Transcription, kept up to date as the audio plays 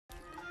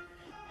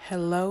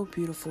Hello,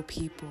 beautiful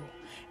people,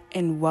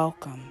 and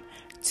welcome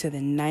to the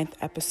 9th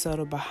episode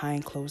of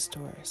Behind Closed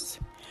Doors.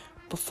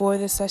 Before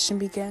this session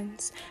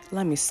begins,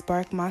 let me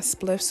spark my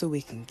spliff so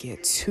we can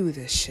get to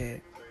this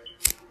shit.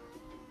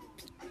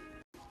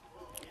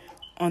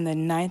 On the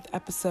 9th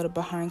episode of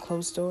Behind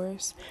Closed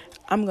Doors,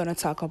 I'm going to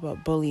talk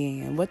about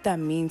bullying and what that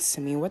means to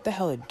me, what the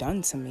hell it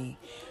done to me.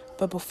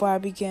 But before I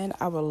begin,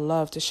 I would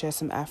love to share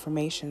some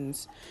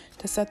affirmations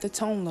to set the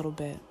tone a little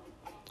bit.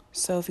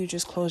 So if you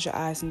just close your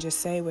eyes and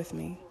just say it with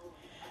me.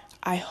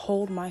 I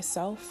hold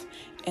myself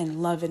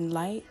in love and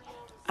light.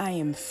 I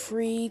am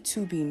free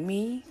to be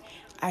me.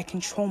 I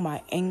control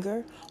my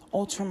anger,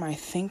 alter my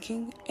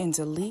thinking, and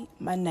delete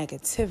my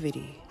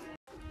negativity.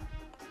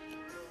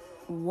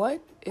 What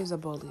is a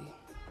bully?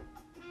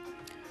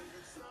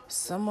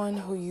 Someone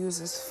who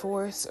uses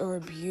force or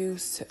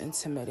abuse to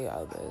intimidate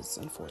others,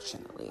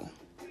 unfortunately.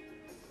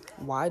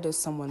 Why does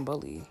someone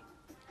bully?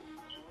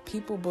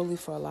 People bully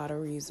for a lot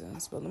of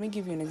reasons, but let me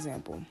give you an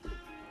example.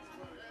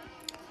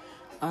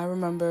 I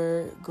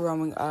remember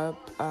growing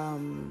up,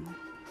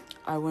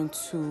 I went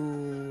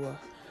to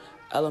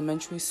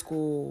elementary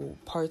school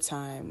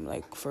part-time.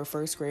 Like for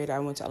first grade, I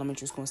went to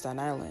elementary school in Staten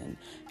Island.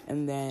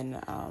 And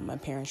then my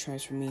parents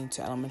transferred me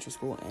to elementary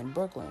school in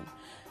Brooklyn.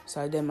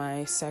 So I did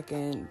my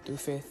 2nd through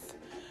 5th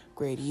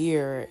grade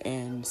year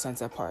in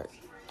Sunset Park.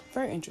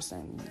 Very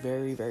interesting.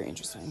 Very, very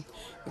interesting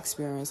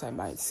experience, I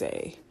might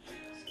say.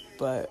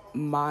 But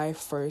my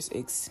first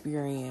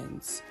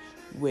experience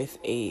with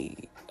a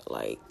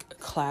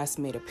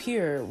classmate, a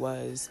peer,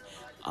 was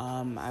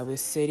I was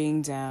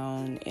sitting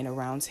down in a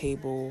round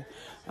table.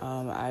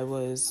 I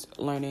was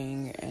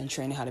learning and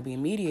training how to be a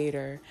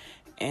mediator,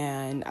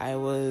 and I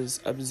was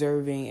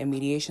observing a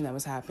mediation that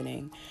was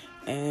happening.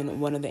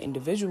 And one of the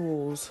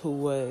individuals who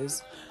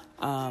was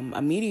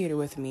a mediator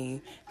with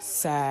me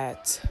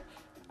sat,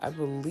 I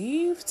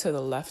believe, to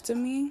the left of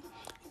me.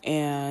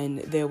 And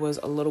there was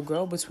a little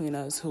girl between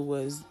us who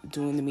was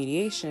doing the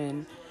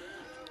mediation.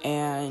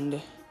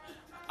 And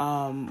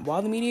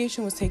while the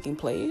mediation was taking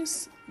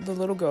place, the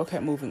little girl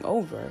kept moving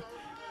over.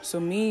 So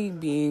me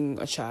being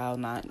a child,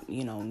 not,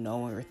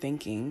 knowing or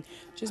thinking,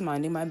 just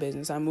minding my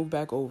business, I moved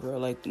back over,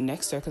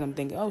 next to her, because I'm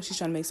thinking, oh, she's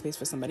trying to make space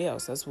for somebody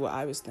else. That's what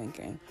I was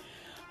thinking.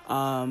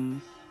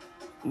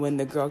 When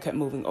the girl kept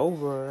moving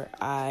over,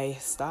 I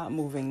stopped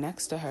moving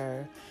next to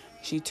her.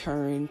 She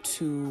turned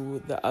to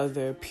the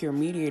other peer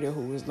mediator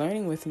who was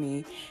learning with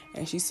me,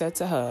 and she said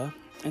to her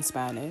in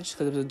Spanish,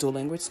 because it was a dual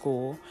language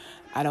school,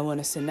 I don't want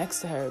to sit next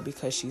to her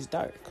because she's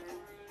dark.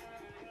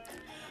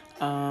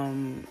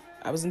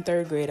 I was in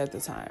 3rd grade at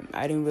the time.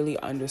 I didn't really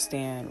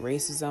understand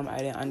racism. I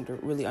didn't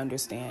really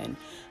understand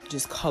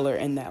just color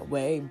in that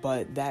way,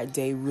 but that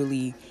day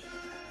really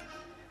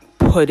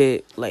put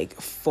it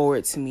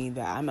forward to me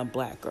that I'm a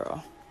black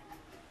girl.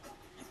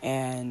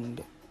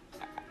 And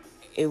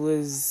it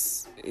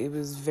was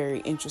very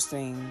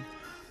interesting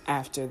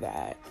after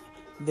that,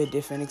 the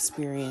different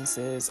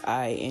experiences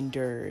I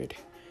endured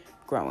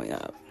growing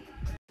up.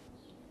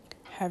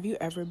 Have you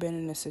ever been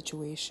in a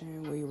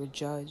situation where you were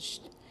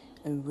judged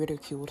and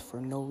ridiculed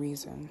for no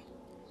reason?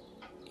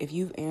 If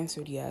you've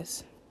answered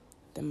yes,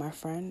 then my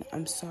friend,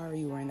 I'm sorry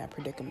you were in that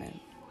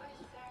predicament.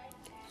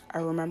 I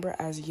remember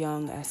as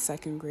young as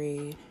 2nd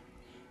grade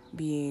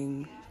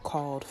being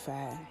called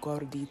fat,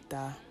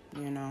 gordita,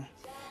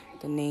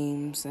 the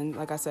names. And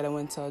like I said, I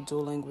went to a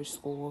dual language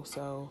school,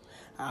 so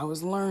I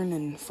was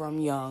learning from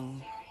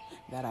young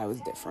that I was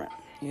different,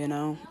 in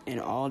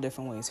all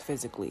different ways,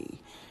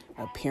 physically,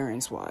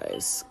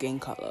 appearance-wise, skin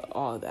color,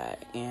 all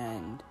that.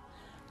 And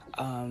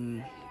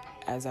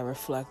as I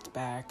reflect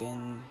back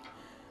and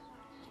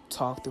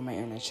talk through my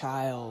inner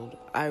child,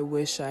 I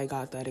wish I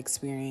got that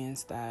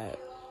experience that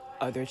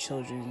other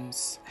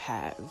children's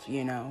have,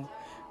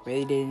 where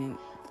they didn't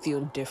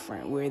feel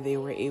different, where they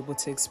were able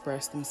to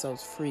express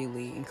themselves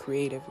freely and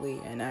creatively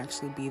and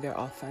actually be their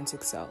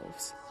authentic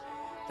selves.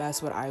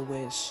 That's what I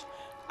wish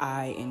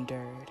I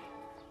endured.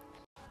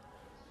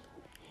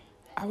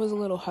 I was a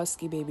little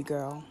husky baby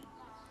girl.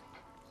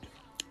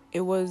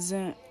 It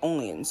wasn't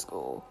only in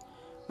school.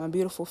 My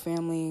beautiful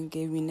family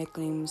gave me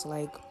nicknames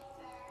like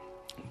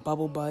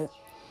Bubble Butt.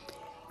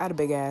 I had a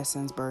big ass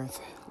since birth,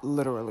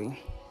 literally.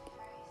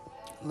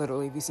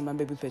 Literally, if you see my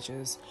baby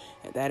pictures,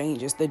 that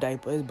ain't just the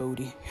diaper, it's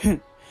booty.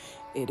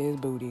 It is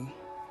booty.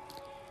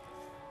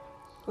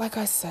 Like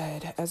I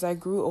said, as I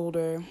grew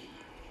older,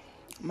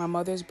 my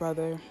mother's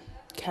brother,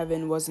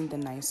 Kevin, wasn't the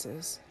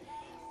nicest.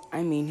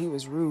 I mean, he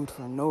was rude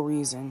for no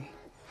reason.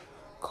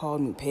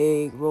 Called me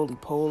pig,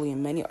 roly-poly,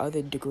 and many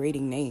other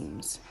degrading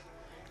names.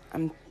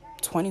 I'm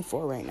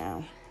 24 right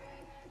now.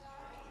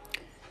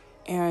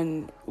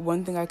 And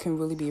one thing I can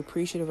really be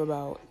appreciative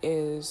about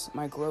is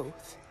my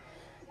growth.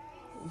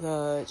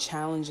 The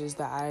challenges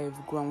that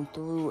I've grown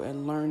through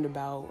and learned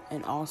about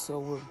and also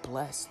were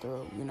blessed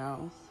through,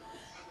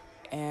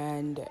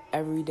 And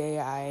every day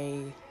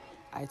I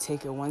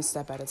take it one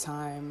step at a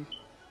time,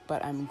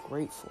 but I'm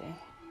grateful.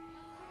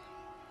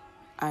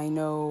 I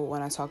know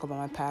when I talk about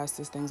my past,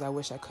 there's things I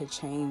wish I could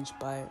change,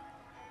 but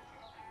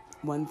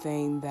one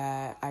thing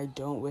that I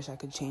don't wish I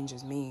could change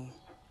is me.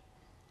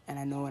 And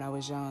I know when I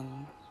was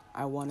young,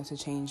 I wanted to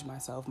change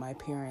myself, my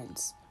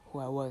appearance, who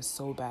I was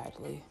so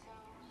badly,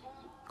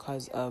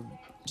 because of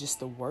just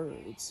the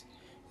words.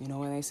 You know,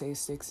 when they say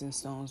sticks and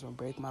stones will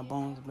break my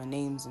bones, my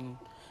names and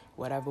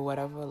whatever,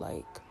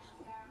 like,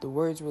 the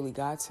words really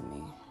got to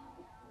me.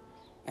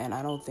 And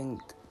I don't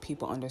think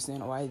people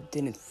understand, or I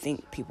didn't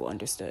think people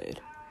understood.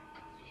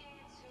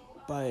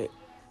 But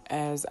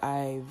as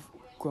I've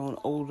grown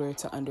older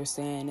to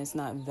understand, it's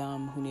not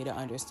them who need to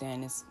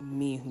understand, it's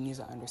me who needs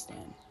to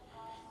understand.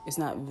 It's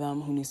not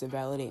them who needs to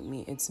validate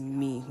me, it's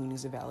me who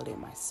needs to validate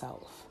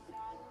myself.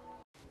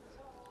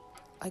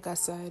 Like I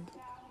said,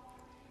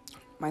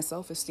 my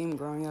self-esteem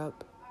growing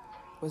up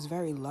was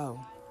very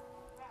low.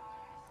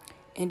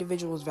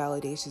 Individuals'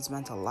 validations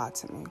meant a lot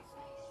to me,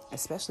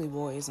 especially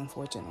boys,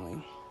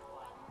 unfortunately.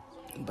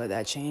 But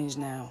that changed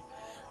now.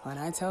 When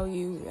I tell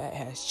you, that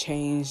has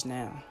changed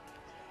now.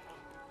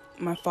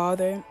 My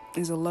father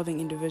is a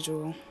loving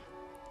individual.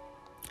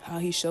 How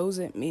he shows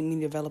it made me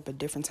develop a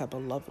different type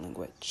of love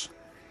language.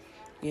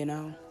 You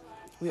know,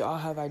 we all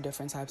have our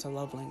different types of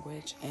love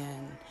language,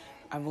 and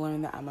I've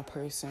learned that I'm a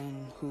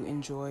person who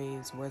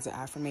enjoys words of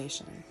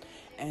affirmation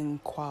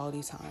and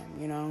quality time,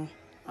 you know.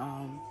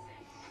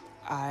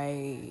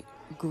 I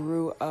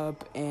grew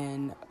up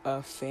in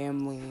a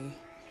family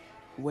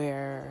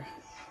where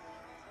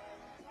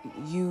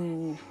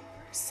you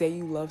say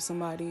you love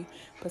somebody,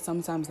 but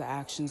sometimes the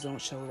actions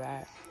don't show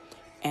that.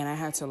 And I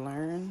had to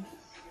learn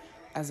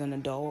as an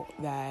adult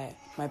that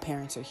my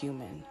parents are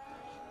human.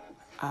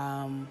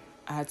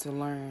 I had to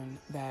learn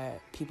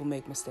that people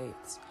make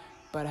mistakes,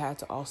 but I had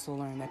to also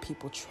learn that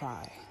people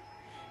try,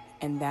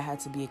 and that had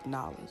to be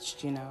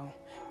acknowledged, you know.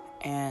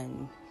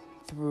 And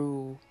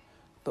through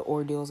the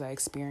ordeals I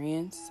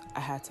experienced, I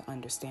had to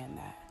understand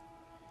that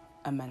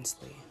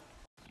immensely.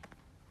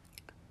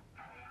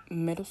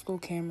 Middle school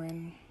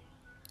Cameron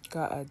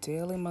got a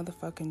daily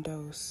motherfucking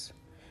dose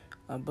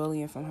of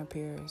bullying from her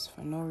peers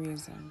for no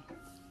reason.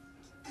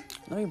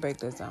 Let me break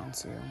this down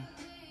to you.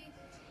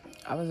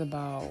 I was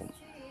about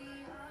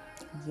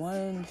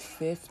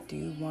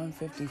 150,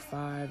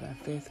 155 in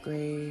 5th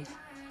grade,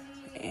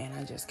 and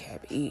I just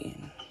kept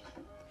eating.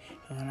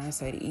 And when I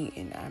said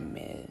eating, I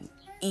meant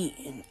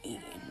eating.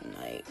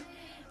 Like,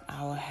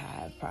 I would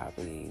have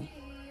probably...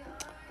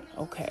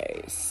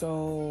 Okay,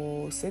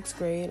 so 6th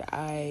grade,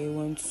 I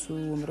went to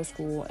middle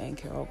school in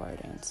Carroll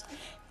Gardens.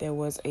 There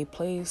was a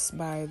place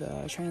by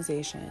the train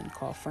station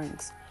called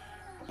Frank's,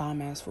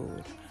 bomb-ass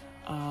food.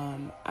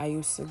 I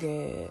used to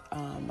get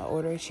an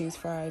order of cheese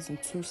fries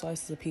and 2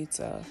 slices of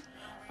pizza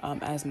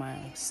as my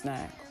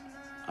snack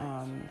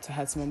to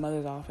head to my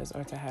mother's office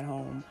or to head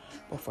home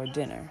before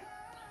dinner.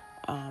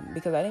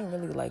 Because I didn't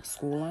really like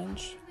school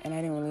lunch, and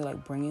I didn't really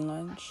like bringing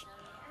lunch.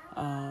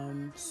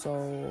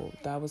 So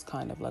that was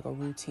kind of like a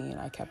routine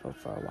I kept up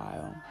for a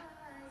while.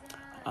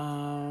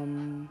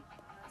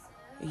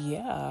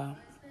 Yeah,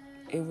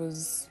 it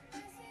was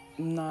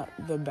not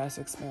the best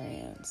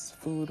experience.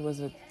 Food was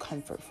a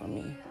comfort for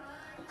me.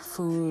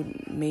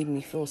 Food made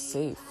me feel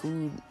safe.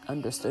 Food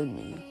understood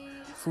me.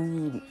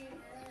 Food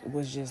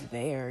was just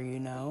there, you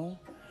know?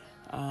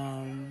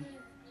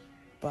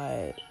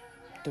 But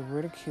the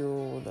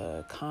ridicule,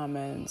 the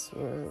comments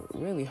were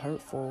really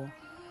hurtful,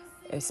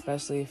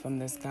 especially from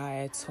this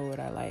guy I told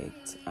I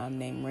liked,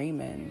 named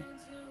Raymond,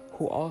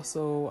 who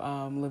also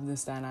lived in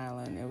Staten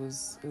Island. It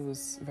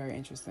was very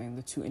interesting.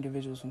 The 2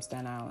 individuals from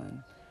Staten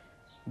Island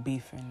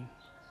beefing.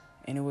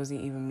 And it wasn't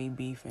even me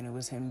beefing. It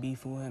was him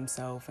beefing with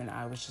himself, and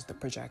I was just a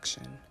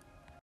projection.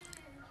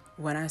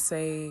 When I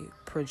say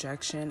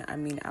projection, I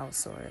mean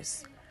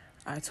outsource.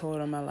 I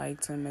told him I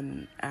liked him,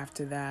 and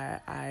after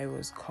that, I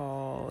was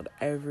called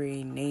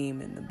every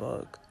name in the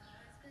book.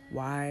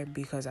 Why?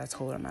 Because I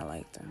told him I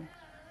liked him.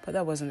 But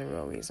that wasn't the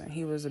real reason.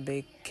 He was a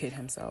big kid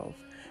himself.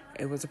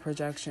 It was a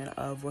projection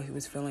of what he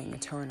was feeling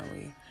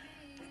internally.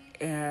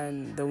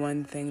 And the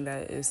one thing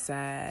that is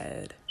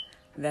sad,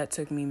 that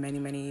took me many,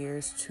 many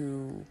years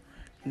to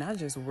not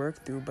just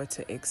work through, but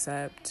to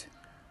accept,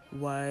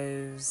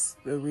 was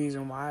the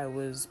reason why I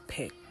was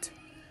picked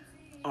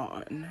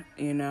on,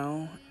 you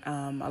know?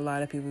 A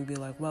lot of people would be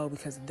like, well,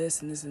 because of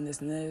this and this and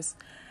this and this.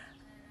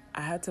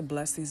 I had to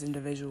bless these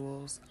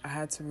individuals. I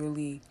had to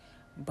really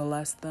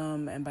bless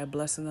them, and by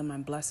blessing them, I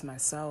bless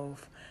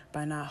myself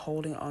by not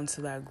holding on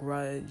to that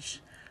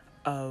grudge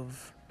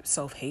of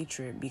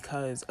self-hatred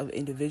because of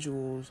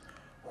individuals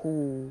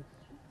who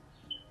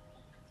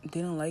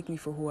didn't like me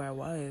for who I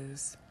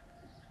was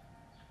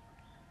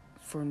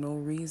for no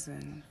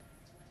reason,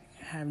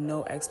 have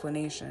no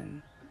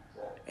explanation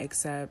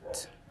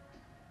except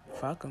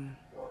fuck them,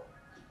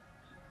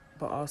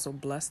 but also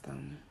bless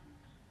them.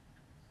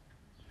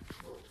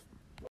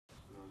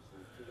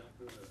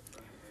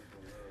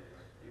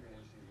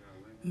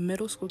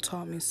 Middle school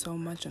taught me so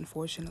much,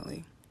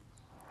 unfortunately.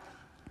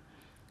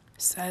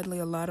 Sadly,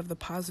 a lot of the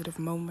positive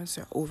moments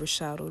are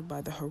overshadowed by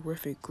the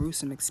horrific,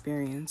 gruesome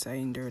experience I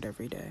endured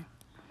every day.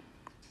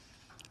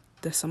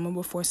 The summer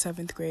before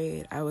 7th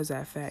grade, I was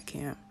at fat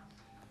camp.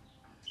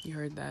 You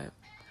heard that?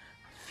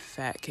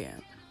 Fat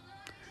camp.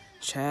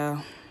 Child,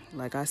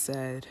 like I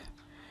said,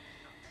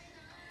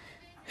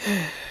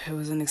 It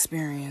was an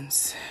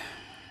experience.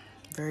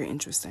 Very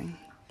interesting.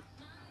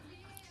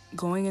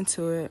 Going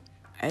into it,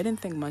 I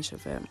didn't think much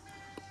of it.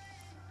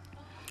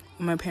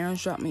 When my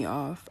parents dropped me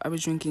off, I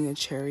was drinking a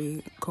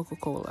cherry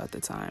Coca-Cola at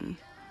the time.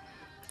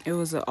 It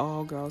was an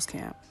all-girls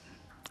camp.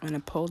 When I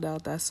pulled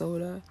out that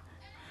soda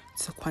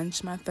to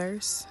quench my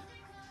thirst,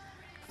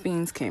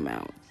 fiends came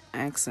out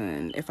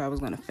asking if I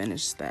was going to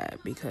finish that,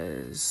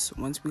 because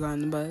once we got on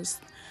the bus,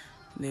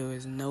 there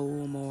was no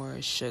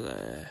more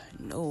sugar,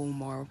 no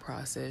more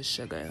processed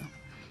sugar,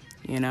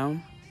 you know?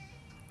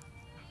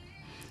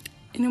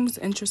 And it was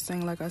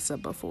interesting, like I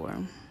said before.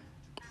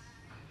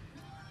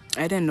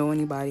 I didn't know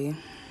anybody.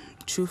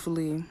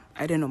 Truthfully,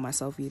 I didn't know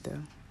myself either.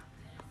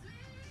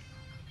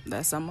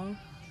 That summer,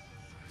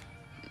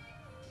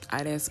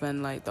 I didn't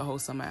spend like the whole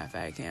summer at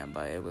Fat Camp,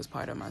 but it was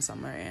part of my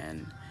summer,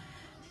 and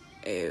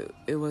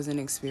it was an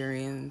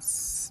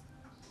experience.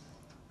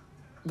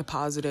 The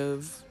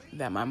positive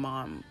that my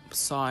mom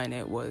saw in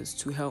it was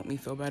to help me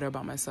feel better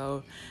about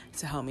myself,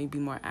 to help me be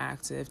more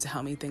active, to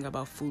help me think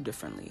about food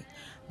differently.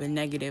 The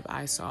negative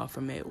I saw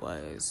from it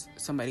was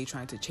somebody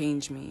trying to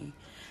change me,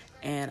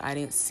 and I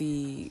didn't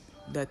see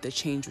that the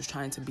change was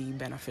trying to be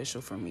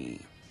beneficial for me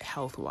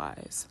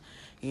health-wise,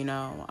 you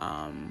know?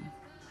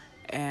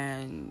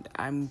 And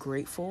I'm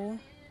grateful.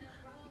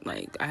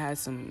 Like, I had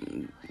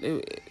I'm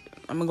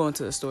gonna go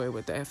into the story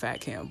with the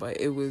Fat Camp, but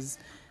it was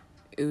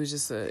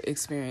just an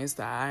experience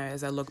that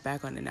as I look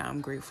back on it now,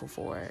 I'm grateful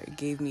for. It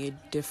gave me a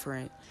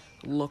different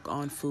look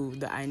on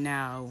food that I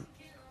now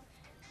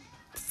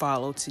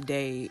follow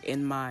today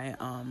in my,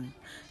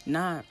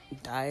 not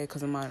diet,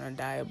 because I'm not on a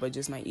diet, but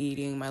just my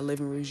eating, my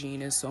living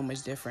regime is so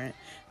much different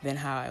than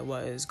how I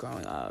was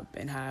growing up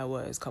and how I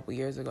was a couple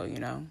years ago, you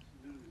know?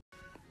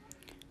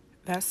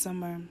 That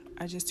summer,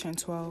 I just turned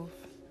 12.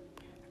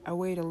 I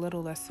weighed a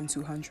little less than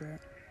 200.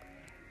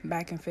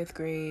 Back in 5th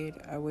grade,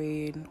 I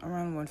weighed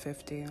around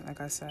 150,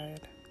 like I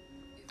said.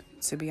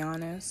 To be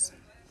honest,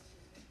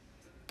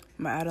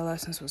 my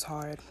adolescence was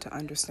hard to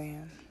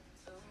understand.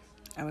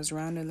 I was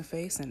round in the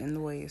face and in the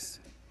waist.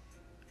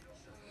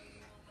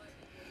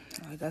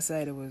 Like I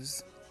said, it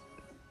was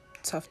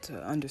tough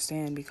to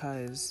understand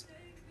because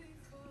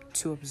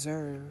to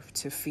observe,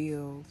 to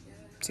feel,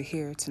 to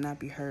hear, to not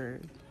be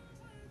heard,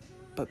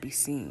 but be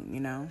seen, you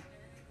know?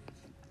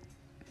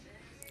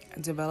 I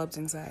developed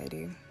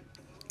anxiety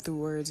through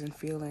words and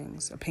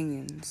feelings,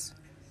 opinions.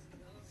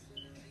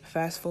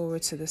 Fast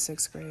forward to the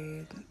 6th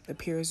grade, the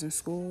peers in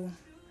school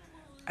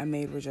I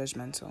made were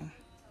judgmental.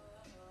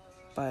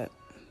 But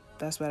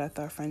that's what I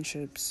thought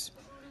friendships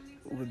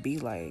would be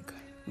like,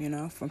 you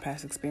know, from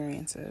past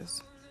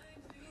experiences.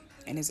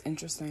 And it's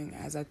interesting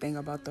as I think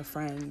about the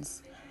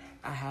friends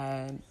I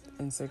had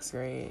in 6th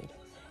grade,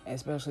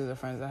 especially the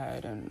friends I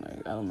had in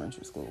like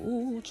elementary school.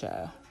 Ooh,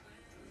 child.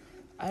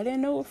 I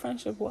didn't know what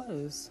friendship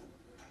was.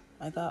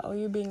 I thought, oh,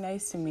 you're being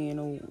nice to me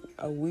in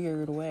a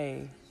weird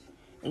way.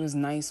 It was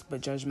nice but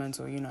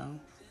judgmental, you know.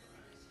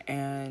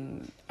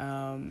 And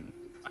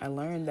I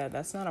learned that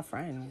that's not a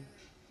friend.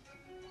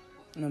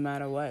 No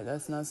matter what,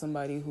 that's not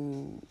somebody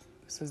who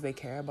says they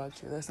care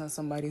about you. That's not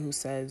somebody who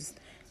says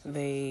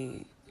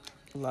they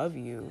love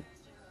you,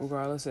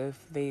 regardless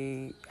if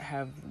they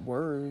have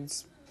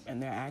words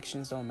and their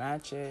actions don't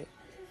match it.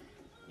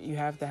 You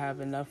have to have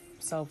enough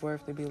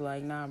self-worth to be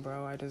like, nah,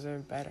 bro, I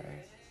deserve better.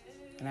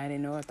 And I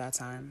didn't know at that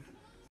time.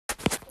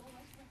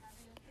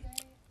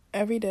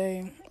 Every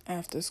day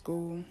after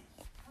school,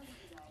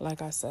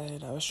 like I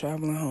said, I was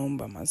traveling home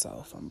by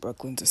myself from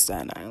Brooklyn to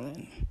Staten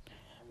Island.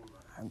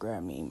 I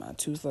grabbed me my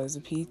 2 slices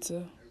of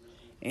pizza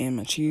and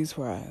my cheese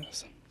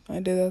fries. I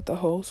did that the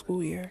whole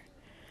school year.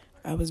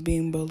 I was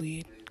being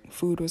bullied.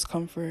 Food was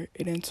comfort.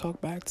 It didn't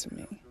talk back to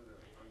me.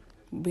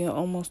 Being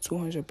almost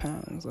 200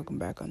 pounds, looking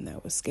back on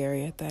that, was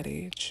scary at that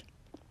age.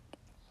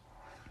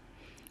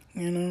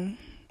 You know?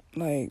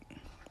 Like,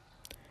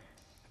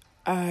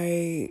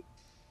 I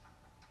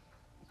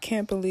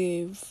can't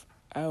believe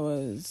I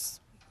was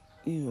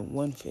even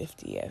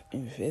 150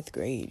 in 5th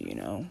grade, you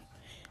know?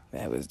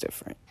 That was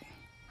different.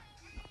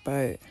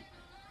 But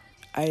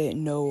I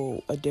didn't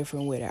know a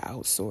different way to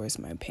outsource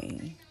my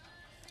pain.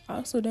 I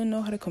also didn't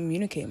know how to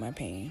communicate my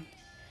pain.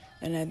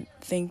 And I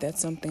think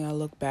that's something I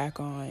look back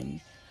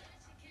on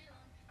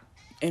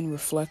and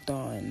reflect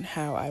on,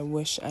 how I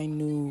wish I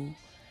knew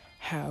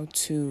how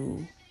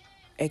to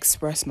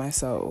express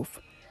myself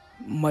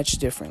much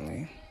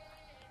differently.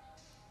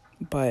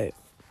 But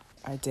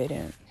I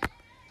didn't.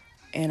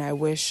 And I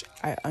wish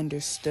I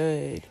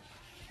understood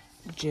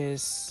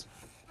just,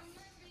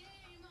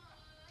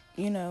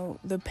 you know,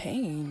 the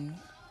pain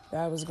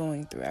that I was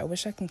going through. I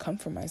wish I could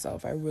comfort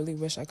myself. I really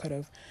wish I could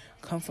have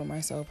comforted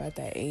myself at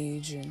that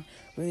age and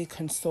really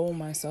console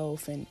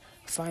myself and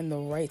find the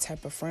right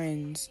type of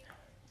friends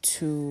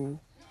to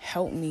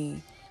help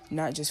me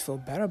not just feel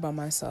better about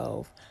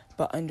myself,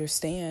 but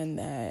understand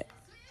that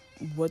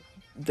what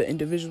the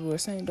individuals are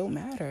saying don't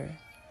matter,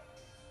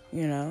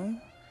 you know?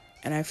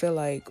 And I feel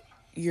like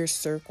your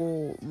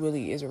circle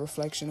really is a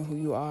reflection of who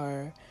you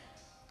are.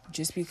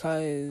 Just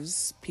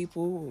because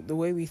people, the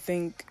way we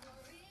think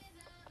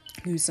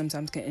You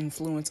sometimes can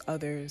influence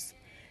others.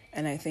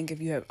 And I think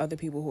if you have other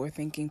people who are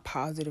thinking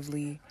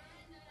positively,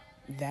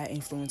 that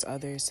influence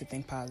others to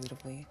think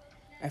positively.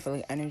 I feel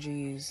like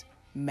energies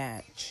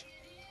match.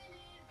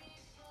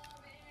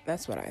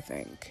 That's what I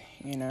think,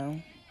 you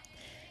know?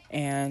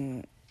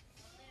 And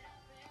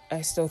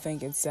I still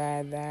think it's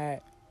sad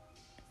that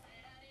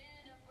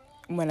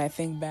when I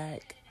think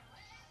back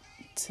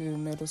to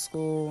middle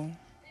school,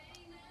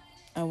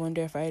 I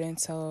wonder if I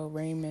didn't tell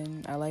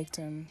Raymond I liked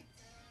him,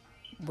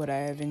 would I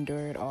have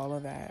endured all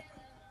of that?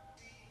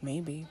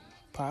 Maybe,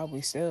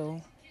 probably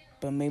still,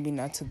 but maybe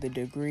not to the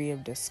degree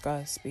of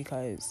disgust,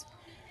 because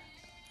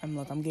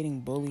I'm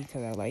getting bullied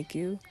because I like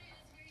you.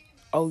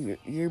 Oh,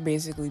 you're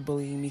basically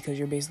bullying me because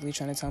you're basically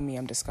trying to tell me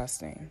I'm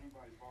disgusting.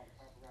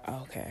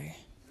 Okay.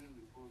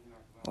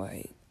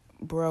 Like,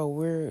 bro,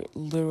 we're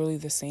literally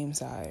the same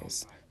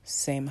size,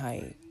 same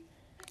height.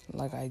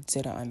 Like, I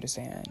didn't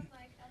understand.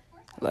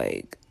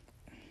 Like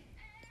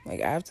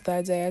after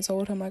that day I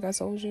told him, like I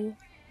told you,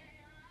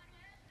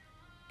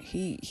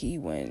 he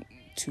went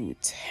to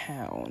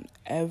town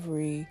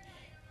every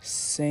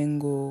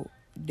single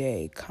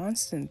day.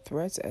 Constant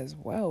threats as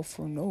well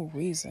for no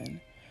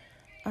reason.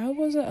 I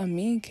wasn't a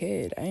mean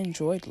kid. I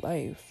enjoyed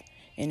life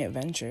and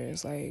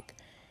adventures. Like,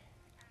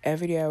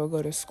 every day I would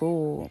go to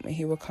school and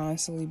he would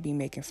constantly be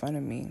making fun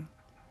of me.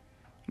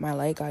 My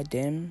light got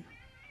dim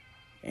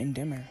and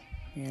dimmer,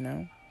 you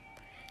know?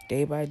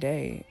 Day by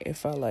day, it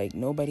felt like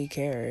nobody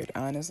cared,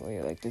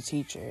 honestly. Like, the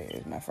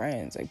teachers, my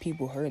friends, like,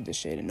 people heard the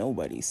shit and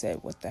nobody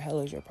said, what the hell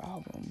is your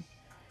problem?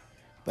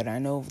 But I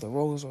know if the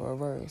roles were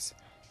reversed,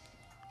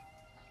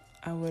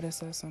 I would have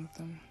said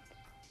something.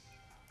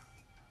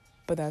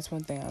 But that's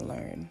one thing I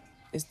learned,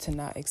 is to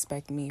not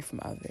expect me from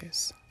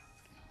others.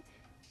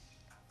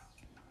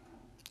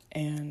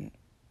 And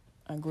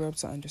I grew up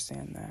to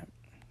understand that.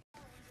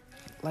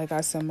 Like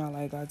I said, my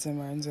light got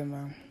dimmer and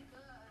dimmer.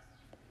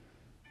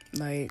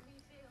 Like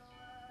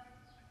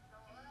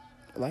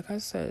I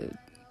said,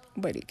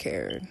 nobody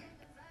cared.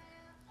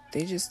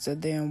 They just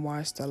stood there and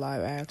watched the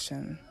live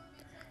action.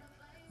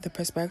 The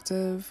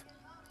perspective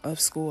of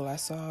school I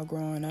saw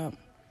growing up,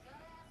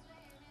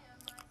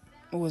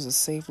 it was a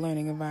safe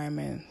learning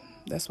environment.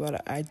 That's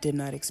what I did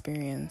not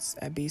experience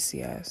at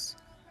BCS.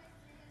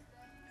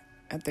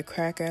 At the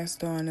crack-ass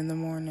dawn in the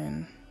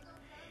morning,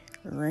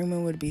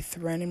 Raymond would be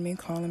threatening me,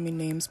 calling me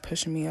names,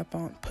 pushing up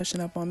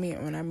on me.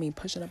 And when I mean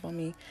pushing up on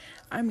me,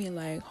 I mean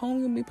like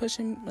homie would be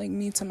pushing like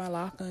me to my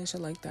locker and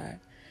shit like that.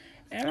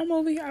 And I'm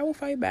over here, I will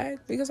fight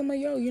back because I'm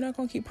like, yo, you're not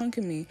gonna keep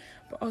punking me.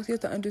 But also you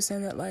have to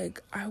understand that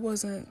like I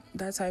wasn't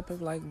that type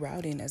of like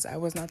rowdiness. I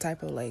was not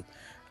type of like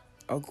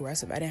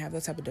aggressive. I didn't have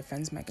that type of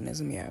defense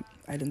mechanism yet.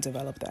 I didn't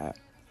develop that.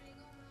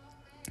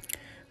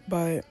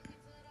 But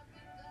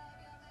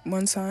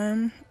one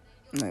time,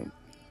 like,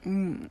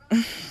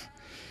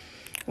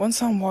 one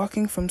time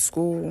walking from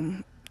school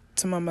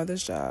to my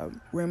mother's job,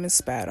 Raymond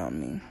spat on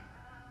me.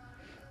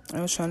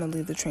 I was trying to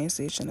leave the train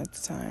station at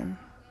the time.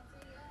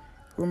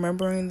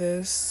 Remembering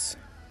this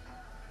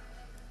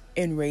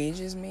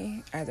enrages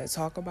me as I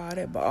talk about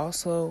it, but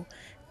also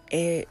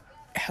it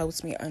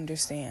helps me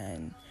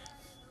understand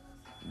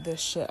the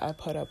shit I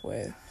put up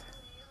with,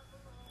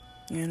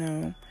 you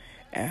know,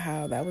 and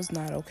how that was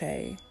not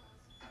okay.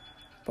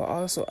 But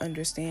also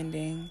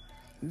understanding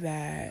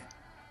that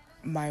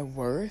my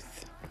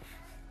worth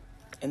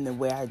and the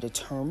way I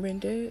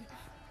determined it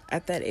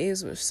at that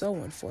age was so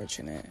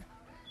unfortunate.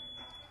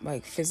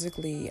 Like,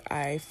 physically,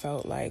 I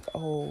felt like,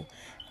 oh,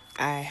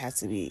 I had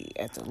to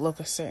look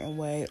a certain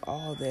way,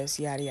 all this,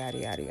 yada, yada,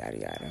 yada, yada,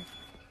 yada.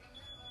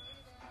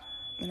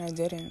 And I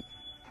didn't.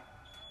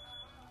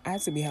 I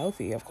had to be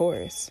healthy, of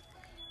course,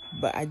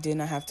 but I did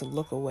not have to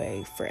look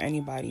away for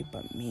anybody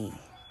but me.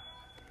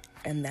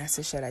 And that's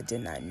the shit I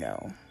did not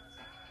know.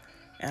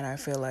 And I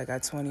feel like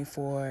at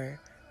 24,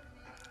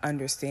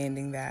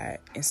 understanding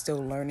that and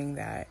still learning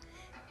that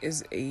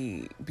is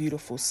a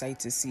beautiful sight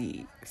to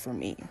see for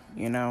me,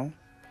 you know?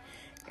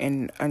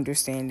 And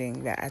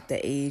understanding that at the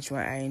age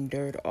when I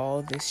endured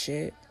all this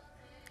shit,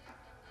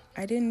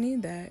 I didn't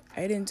need that.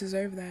 I didn't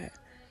deserve that.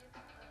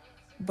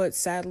 But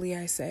sadly,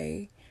 I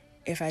say,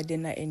 if I did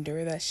not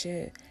endure that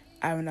shit,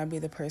 I would not be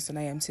the person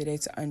I am today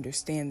to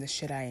understand the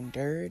shit I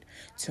endured,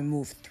 to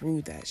move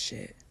through that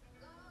shit,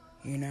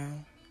 you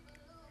know?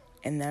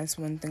 And that's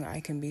one thing I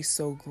can be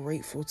so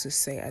grateful to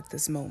say at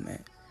this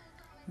moment,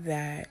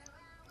 that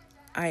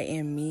I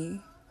am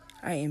me,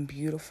 I am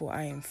beautiful,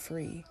 I am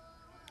free,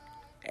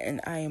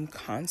 and I am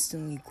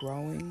constantly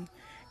growing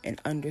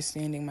and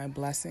understanding my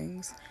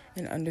blessings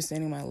and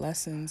understanding my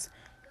lessons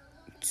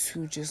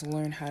to just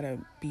learn how to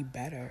be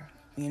better,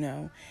 you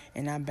know,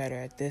 and not better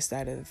at this,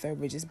 that, or the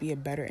third, but just be a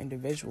better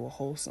individual,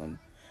 wholesome,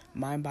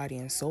 mind, body,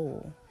 and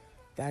soul,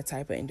 that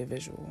type of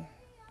individual.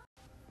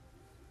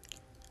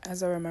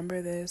 As I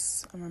remember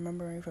this, I'm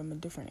remembering from a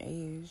different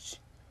age,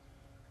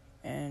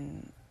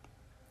 and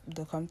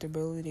the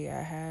comfortability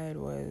I had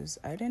was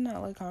I did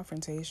not like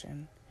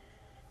confrontation,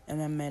 and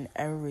that meant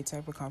every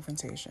type of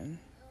confrontation,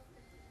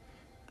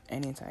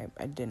 any type.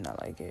 I did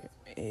not like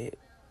it.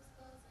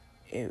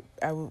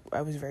 I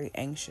was very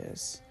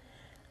anxious.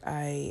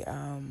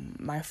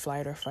 My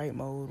flight or fight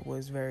mode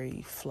was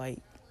very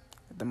flight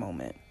at the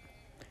moment.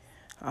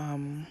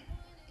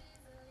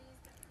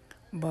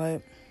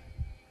 But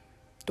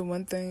the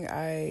one thing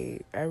I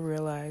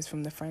realized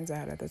from the friends I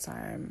had at the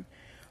time,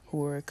 who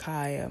were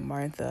Kaya,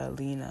 Martha,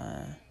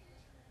 Lena,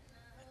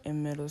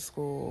 in middle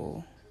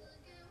school,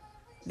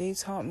 they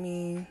taught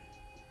me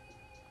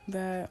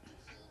that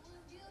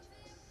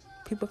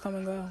people come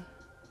and go.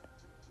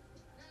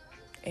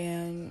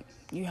 And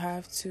you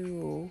have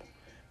to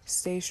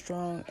stay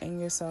strong in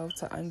yourself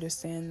to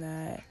understand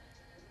that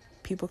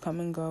people come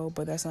and go,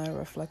 but that's not a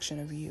reflection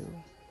of you.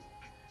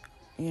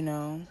 You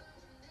know,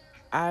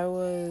 I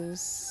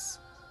was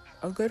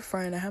a good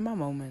friend. I had my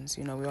moments.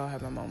 We all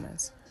have our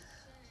moments.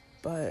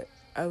 But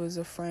I was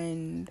a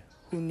friend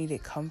who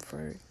needed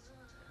comfort,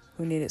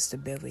 who needed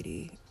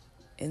stability,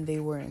 and they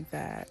weren't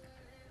that,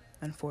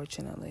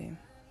 unfortunately.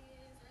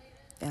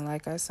 And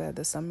like I said,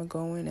 the summer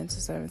going into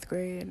 7th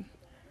grade,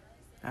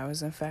 I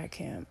was in fat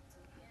camp.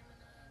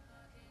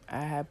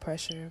 I had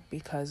pressure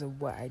because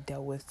of what I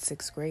dealt with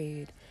 6th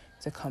grade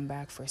to come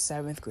back for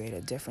 7th grade,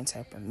 a different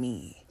type of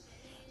me,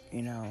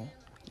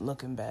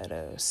 looking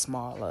better,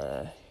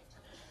 smaller,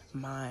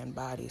 mind,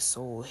 body,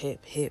 soul,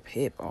 hip,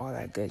 all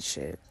that good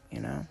shit,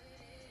 And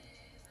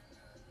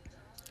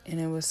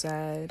it was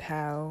sad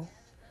how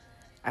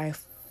I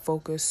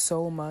focused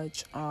so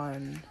much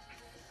on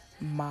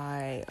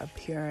my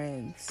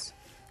appearance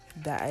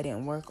that I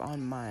didn't work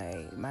on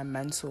my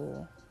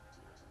mental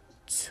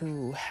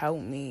to help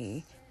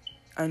me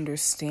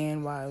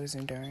understand why I was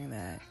enduring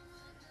that.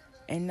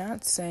 And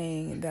not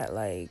saying that,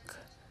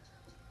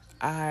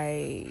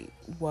 I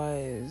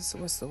was,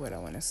 what's the word I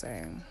want to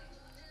say?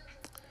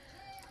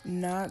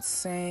 Not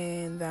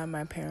saying that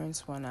my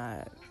parents were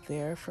not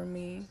there for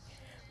me,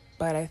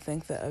 but I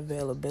think the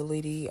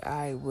availability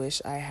I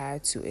wish I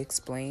had to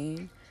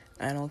explain,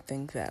 I don't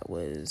think that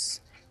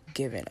was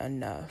given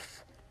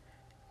enough.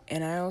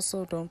 And I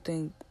also don't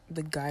think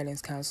the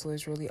guidance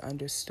counselors really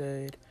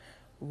understood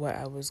what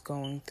I was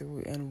going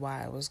through and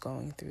why I was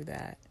going through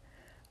that.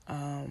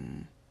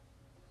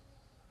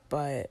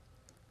 But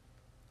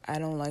I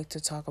don't like to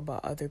talk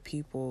about other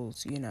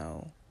people's,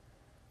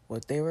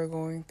 what they were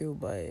going through,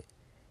 but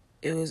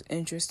it was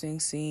interesting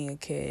seeing a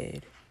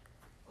kid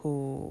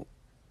who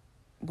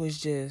was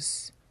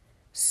just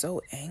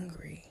so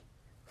angry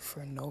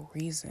for no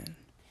reason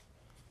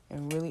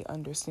and really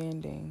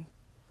understanding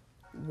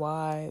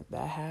why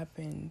that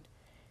happened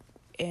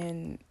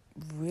and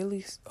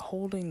really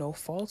holding no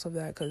fault of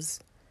that because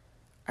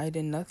I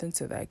did nothing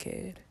to that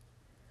kid,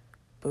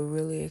 but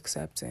really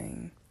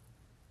accepting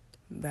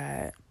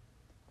that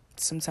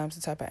sometimes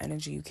the type of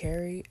energy you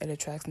carry, it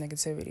attracts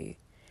negativity.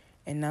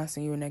 And not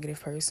saying you're a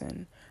negative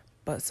person,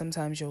 but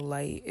sometimes your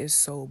light is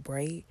so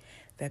bright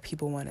that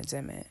people want to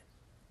dim it.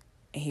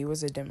 And he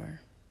was a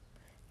dimmer.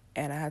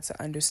 And I had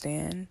to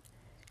understand.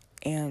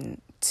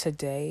 And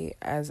today,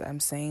 as I'm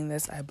saying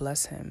this, I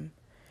bless him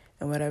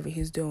and whatever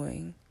he's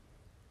doing.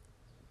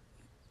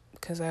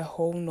 Because I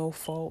hold no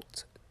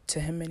fault to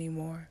him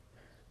anymore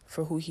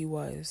for who he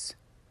was.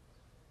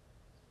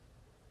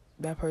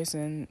 That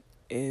person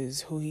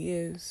is who he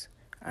is.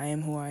 I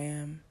am who I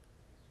am.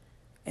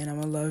 And I'm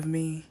going to love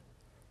me.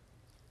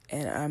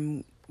 And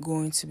I'm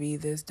going to be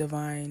this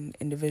divine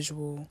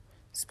individual,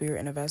 spirit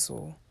in a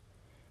vessel.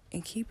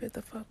 And keep it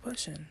the fuck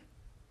pushing.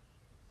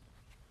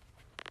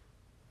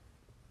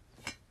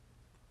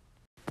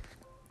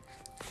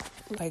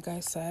 Like I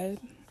said,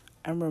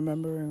 I'm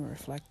remembering,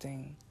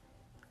 reflecting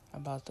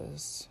about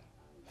this.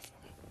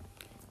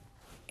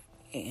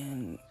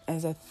 And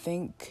as I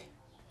think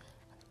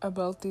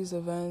about these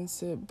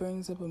events, it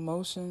brings up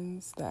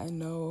emotions that I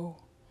know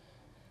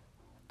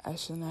I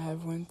should not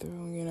have went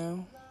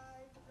through,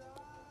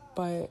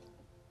 But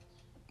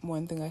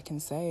one thing I can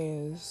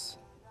say is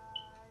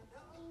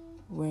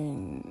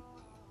when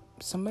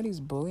somebody's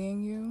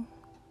bullying you,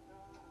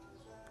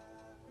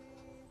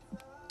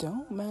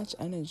 don't match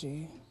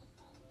energy.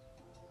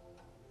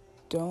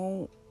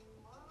 Don't,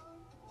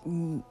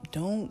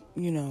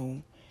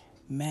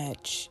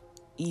 match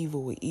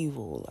evil with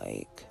evil.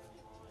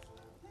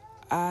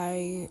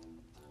 I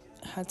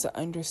had to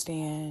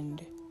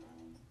understand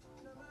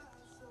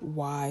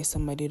why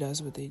somebody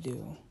does what they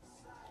do.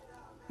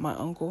 My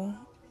uncle,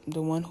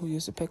 the one who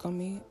used to pick on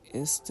me,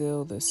 is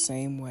still the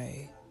same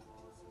way.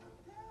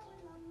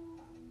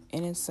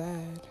 And it's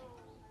sad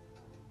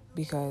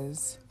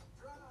because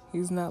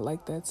he's not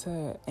like that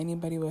to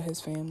anybody but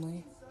his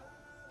family.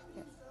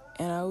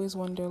 And I always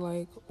wonder,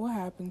 what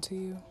happened to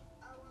you?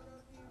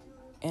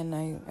 And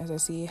as I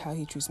see how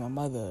he treats my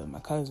mother, my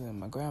cousin,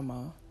 my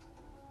grandma,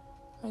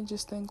 I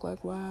just think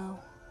wow,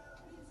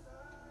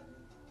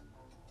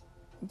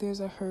 there's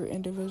a hurt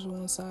individual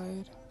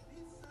inside.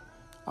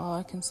 All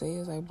I can say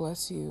is I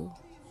bless you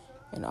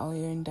in all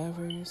your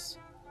endeavors.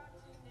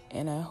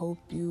 And I hope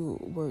you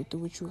work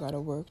through what you gotta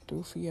work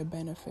through for your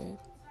benefit.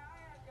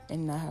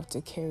 And not have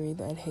to carry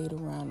that hate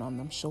around on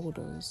them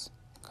shoulders.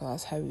 Because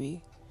that's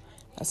heavy.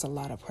 That's a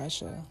lot of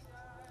pressure.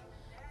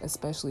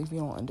 Especially if you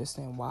don't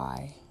understand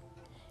why.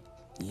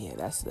 Yeah,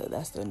 that's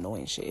the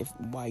annoying shit.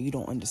 Why you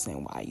don't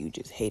understand why you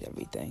just hate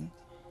everything.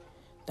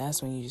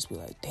 That's when you just be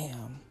like,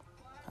 damn,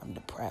 I'm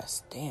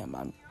depressed.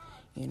 Damn,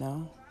 you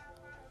know?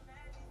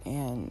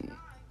 And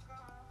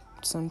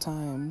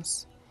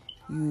sometimes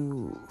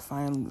you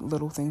find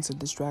little things to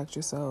distract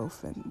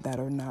yourself and that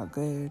are not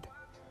good.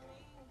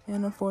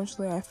 And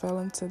unfortunately, I fell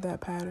into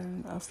that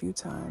pattern a few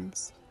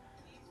times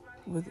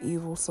with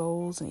evil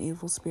souls and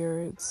evil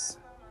spirits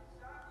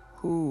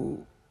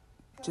who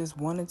just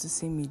wanted to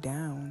see me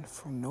down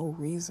for no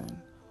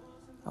reason.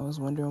 I was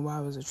wondering why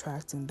I was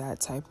attracting that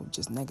type of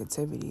just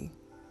negativity.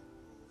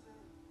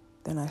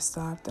 Then I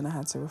stopped and I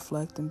had to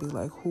reflect and be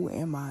like, who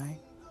am I?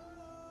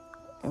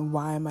 And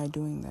why am I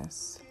doing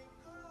this?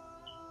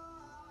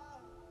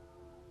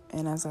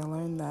 And as I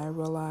learned that, I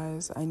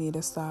realized I need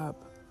to stop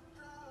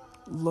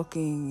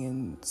looking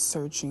and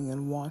searching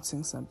and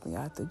wanting something.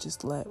 I have to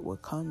just let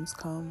what comes,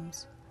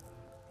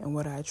 and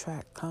what I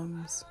attract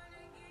comes,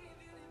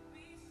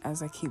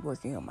 as I keep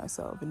working on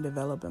myself and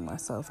developing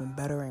myself and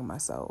bettering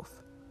myself.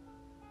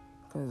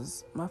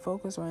 Because my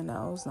focus right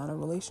now is not a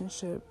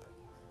relationship.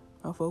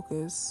 My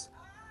focus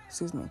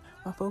is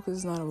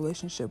not a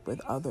relationship with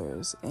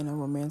others in a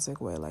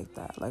romantic way like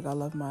that. Like I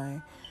love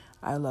my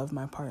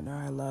partner.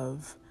 I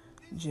love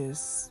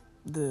just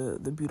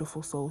the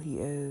beautiful soul he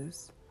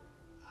is.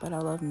 But I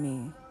love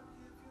me.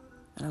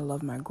 And I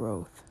love my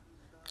growth.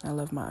 And I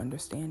love my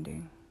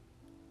understanding.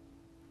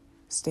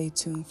 Stay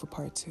tuned for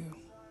part 2.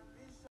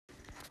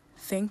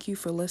 Thank you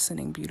for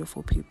listening,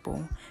 beautiful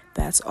people.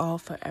 That's all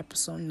for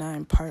episode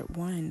 9, part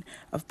 1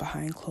 of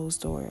Behind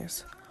Closed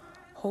Doors.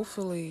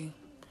 Hopefully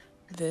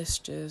this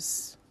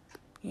just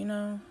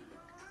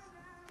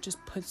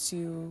puts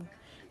you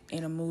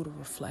in a mood of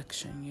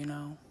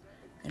reflection,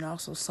 and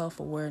also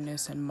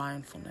self-awareness and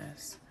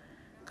mindfulness.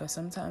 Because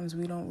sometimes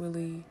we don't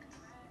really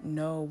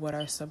know what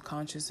our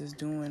subconscious is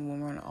doing when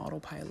we're on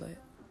autopilot.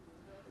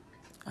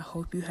 I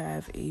hope you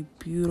have a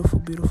beautiful,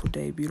 beautiful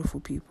day, beautiful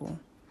people.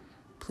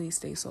 Please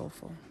stay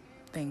soulful.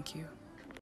 Thank you.